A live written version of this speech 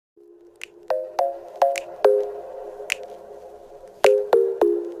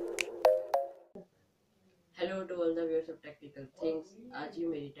Technical things. आज ये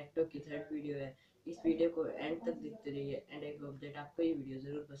मेरी टेकटॉक की थर्ड वीडियो है। इस वीडियो को एंड तक देखते रहिए एंड आई होप दैट आपको ये वीडियो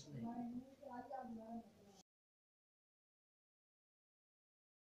ज़रूर पसंद आएगी।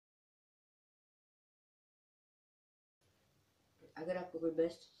 अगर आपको कोई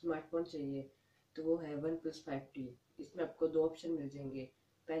बेस्ट स्मार्टफोन चाहिए तो वो है वन प्लस 5T। इसमें आपको दो ऑप्शन मिल जाएंगे।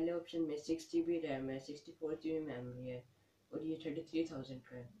 पहले ऑप्शन में 6 GB रैम है, 64 GB मेमोरी है और ये 33,000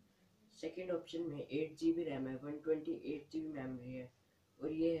 का है। सेकेंड ऑप्शन में 8 GB रैम है, 128 GB मेमोरी है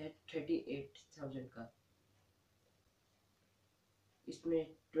और ये है 38,000 का।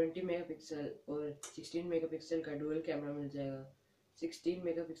 इसमें 20 मेगापिक्सल और 16 मेगापिक्सल का डुअल कैमरा मिल जाएगा। 16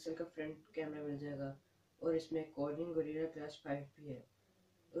 मेगापिक्सल का फ्रंट कैमरा मिल जाएगा और इसमें कॉर्निंग गोरिल्ला ग्लास 5 भी है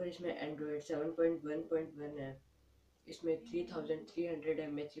और इसमें एंड्रॉयड 7.1.1 है। इसमें 3300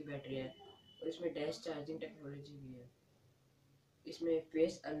 mAh की बैटरी है और इसमें डैश चार्जिंग टेक्नोलॉजी भी है। इसमें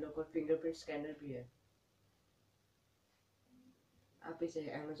फेस अनलॉक और फिंगरप्रिंट स्कैनर भी है। आप इसे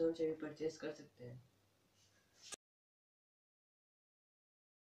अमेजोन से भी परचेज कर सकते हैं।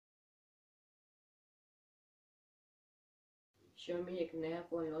 Xiaomi एक नया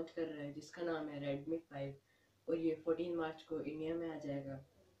फ़ोन लॉन्च कर रहा है जिसका नाम है Redmi 5 और ये 14 मार्च को इंडिया में आ जाएगा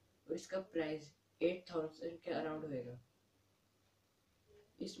और इसका प्राइस 8,000 के अराउंड होएगा।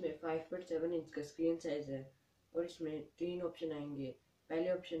 इसमें 5.7 इंच का स्क्रीन साइज है और इसमें तीन ऑप्शन आएंगे।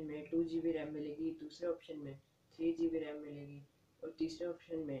 पहले ऑप्शन में 2 GB रैम मिलेगी, दूसरे ऑप्शन में 3 GB रैम मिलेगी और तीसरे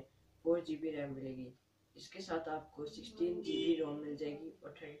ऑप्शन में 4 GB रैम मिलेगी। इसके साथ आपको 16 GB रोम मिल जाएगी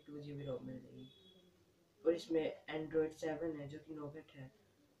और 32 GB रोम मिल जाएगी और इसमें एंड्रॉयड 7 है जो कि नोवेट है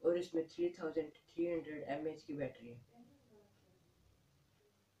और इसमें 3300 mAh की बैटरी है।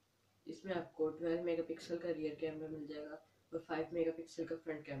 इसमें आपको 12 मेगापिक्सल का रियर कैमरा मिल जाएगा और 5 मेगापिक्सल का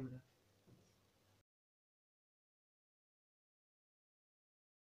फ्रंट कैमरा।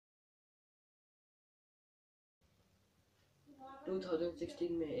 टू 2016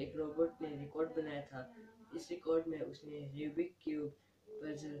 में एक रोबोट ने रिकॉर्ड बनाया था। इस रिकॉर्ड में उसने रूबिक क्यूब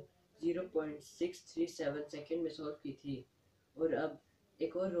पजल 0.637 सेकंड में सॉल्व की थी और अब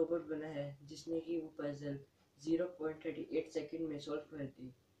एक और रोबोट बना है जिसने कि वो पजल 0.38 सेकंड में सॉल्व कर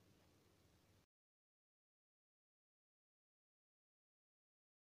दी।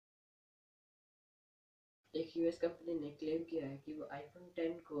 एक यूएस कंपनी ने क्लेम किया है कि वो आईफोन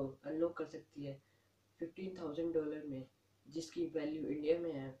 10 को अनलॉक कर सकती है $15,000 में, जिसकी वैल्यू इंडिया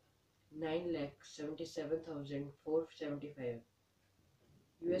में है 9,77,475।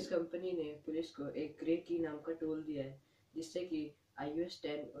 यूएस कंपनी ने पुलिस को एक ग्रे की नाम का टूल दिया है जिससे कि iOS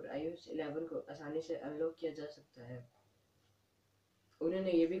 10 और iOS 11 को आसानी से अनलॉक किया जा सकता है।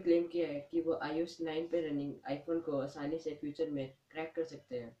 उन्होंने ये भी क्लेम किया है कि वो iOS 9 पे रनिंग आईफोन को आसानी से फ्यूचर में क्रैक कर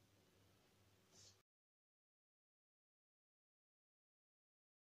सकते हैं।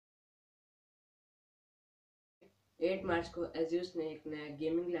 8 मार्च को एजूस ने एक नया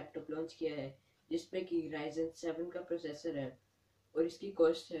गेमिंग लैपटॉप लॉन्च किया है जिसमें कि Ryzen 7 का प्रोसेसर है और इसकी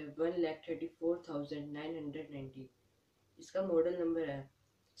कॉस्ट है 1,34,990। इसका मॉडल नंबर है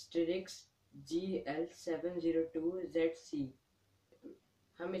स्टेरिक्स GL702ZC।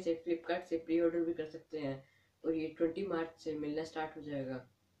 हम इसे फ्लिपकार्ट से प्री ऑर्डर भी कर सकते हैं और ये 20 मार्च से मिलना स्टार्ट हो जाएगा।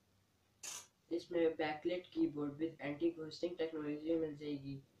 इसमें backlight keyboard with anti ghosting technology मिल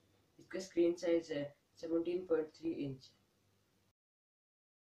जाएगी। इसका स्क्रीन साइज है 17.3 इंच।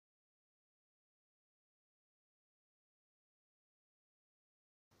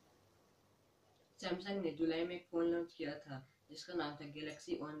 सैमसंग ने जुलाई में एक फ़ोन लॉन्च किया था जिसका नाम था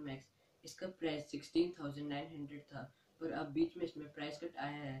गैलेक्सी ऑन मैक्स। इसका प्राइस 16,900 था पर अब बीच में इसमें प्राइस कट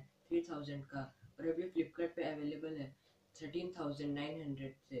आया है 3,000 का और अब ये फ्लिपकार्ट पे अवेलेबल है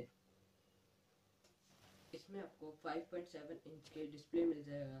 13,900 से। इसमें आपको 5.7 इंच के डिस्प्ले मिल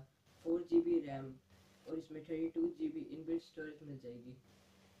जाएगा, 4 GB रैम और इसमें 32 GB इनबिल्ट स्टोरेज मिल जाएगी।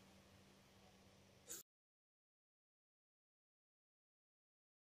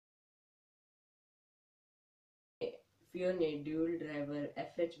 फियो ने dual driver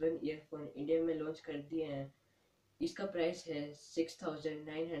FH1 earphone India में लॉन्च कर दिए हैं। इसका प्राइस है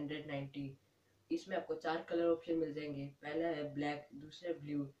 6,990। इसमें आपको चार कलर ऑप्शन मिल जाएंगे। पहला है ब्लैक, दूसरा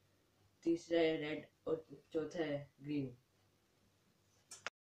ब्लू, तीसरा है रेड और चौथा है ग्रीन।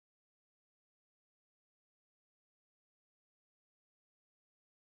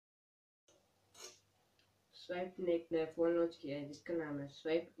 स्वाइप ने एक नया फ़ोन लॉन्च किया है जिसका नाम है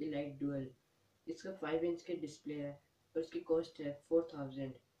स्वाइप इलाइट डुअल। इसका 5 इंच के डिस्प्ले है और इसकी कॉस्ट है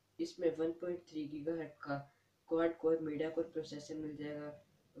 4,000। इसमें 1.3 गीगाहर्ट्ज़ का quad core media core processor मिल जाएगा,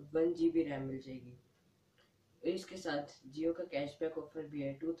 1 GB रैम मिल जाएगी और इसके साथ जियो का कैशबैक ऑफर भी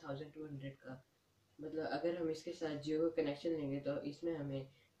है 2,200 का। मतलब अगर हम इसके साथ जियो का कनेक्शन लेंगे तो इसमें हमें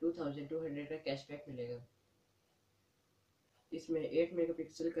 2,200 का कैशबैक मिलेगा। इसमें 8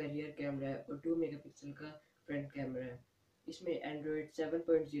 मेगापिक्सल का रियर कैमरा है और 2 मेगापिक्सल का फ्रंट कैमरा है। इसमें एंड्रॉयड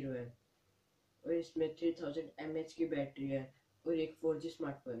 7.0 है और इसमें 3000 mAh की बैटरी है और एक 4G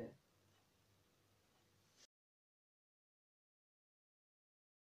स्मार्टफोन है।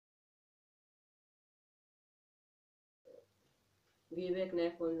 वीवो एक नया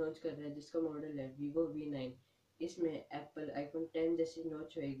फ़ोन लॉन्च कर रहा है जिसका मॉडल है Vivo V9। इसमें एप्पल आईफोन 10 जैसी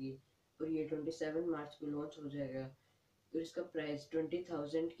नॉच होएगी और ये 27 मार्च को लॉन्च हो जाएगा और इसका प्राइस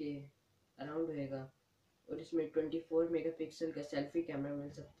 20,000 के अराउंड होएगा और इसमें 24 मेगापिक्सल का सेल्फी कैमरा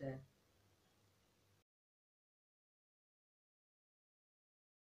मिल सकता है।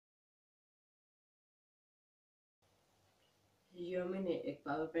 Xiaomi ने एक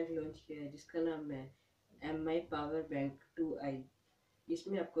पावर बैंक लॉन्च किया है जिसका नाम है Mi पावर बैंक 2i।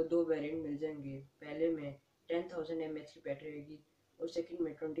 इसमें आपको दो वेरिएंट मिल जाएंगे। पहले में 10,000 mAh की बैटरी होगी और सेकंड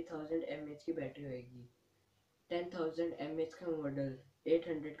में 20,000 mAh की बैटरी होगी। 10,000 mAh का मॉडल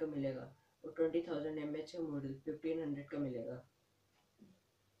 800 का मिलेगा और 20,000 mAh का मॉडल 1500 का मिलेगा।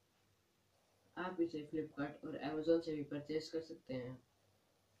 आप इसे फ्लिपकार्ट और अमेजोन से भी परचेज कर सकते हैं।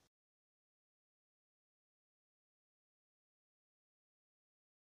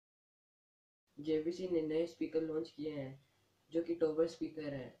 JVC ने नए स्पीकर लॉन्च किए हैं जो कि टॉवर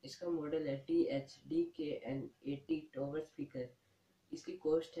स्पीकर है। इसका मॉडल है THDKN80 टॉवर स्पीकर। इसकी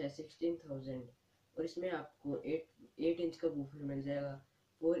कॉस्ट है 16,000 और इसमें आपको 8 इंच का वूफर मिल जाएगा,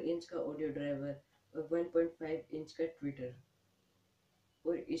 4 इंच का ऑडियो ड्राइवर और 1.5 इंच का ट्विटर।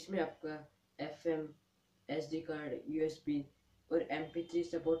 और इसमें आपका FM, SD कार्ड, USB और MP3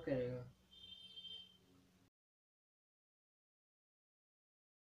 सपोर्ट करेगा।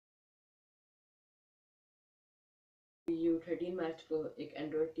 यू 13 मार्च को एक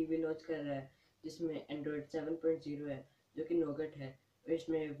एंड्रॉयड टीवी लॉन्च कर रहा है जिसमें एंड्रॉयड 7.0 है जो कि नोगट है और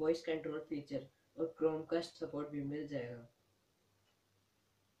इसमें वॉइस कंट्रोल फीचर और क्रोमकास्ट सपोर्ट भी मिल जाएगा।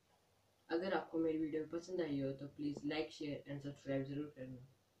 अगर आपको मेरी वीडियो पसंद आई हो तो please like share and subscribe ज़रूर करना।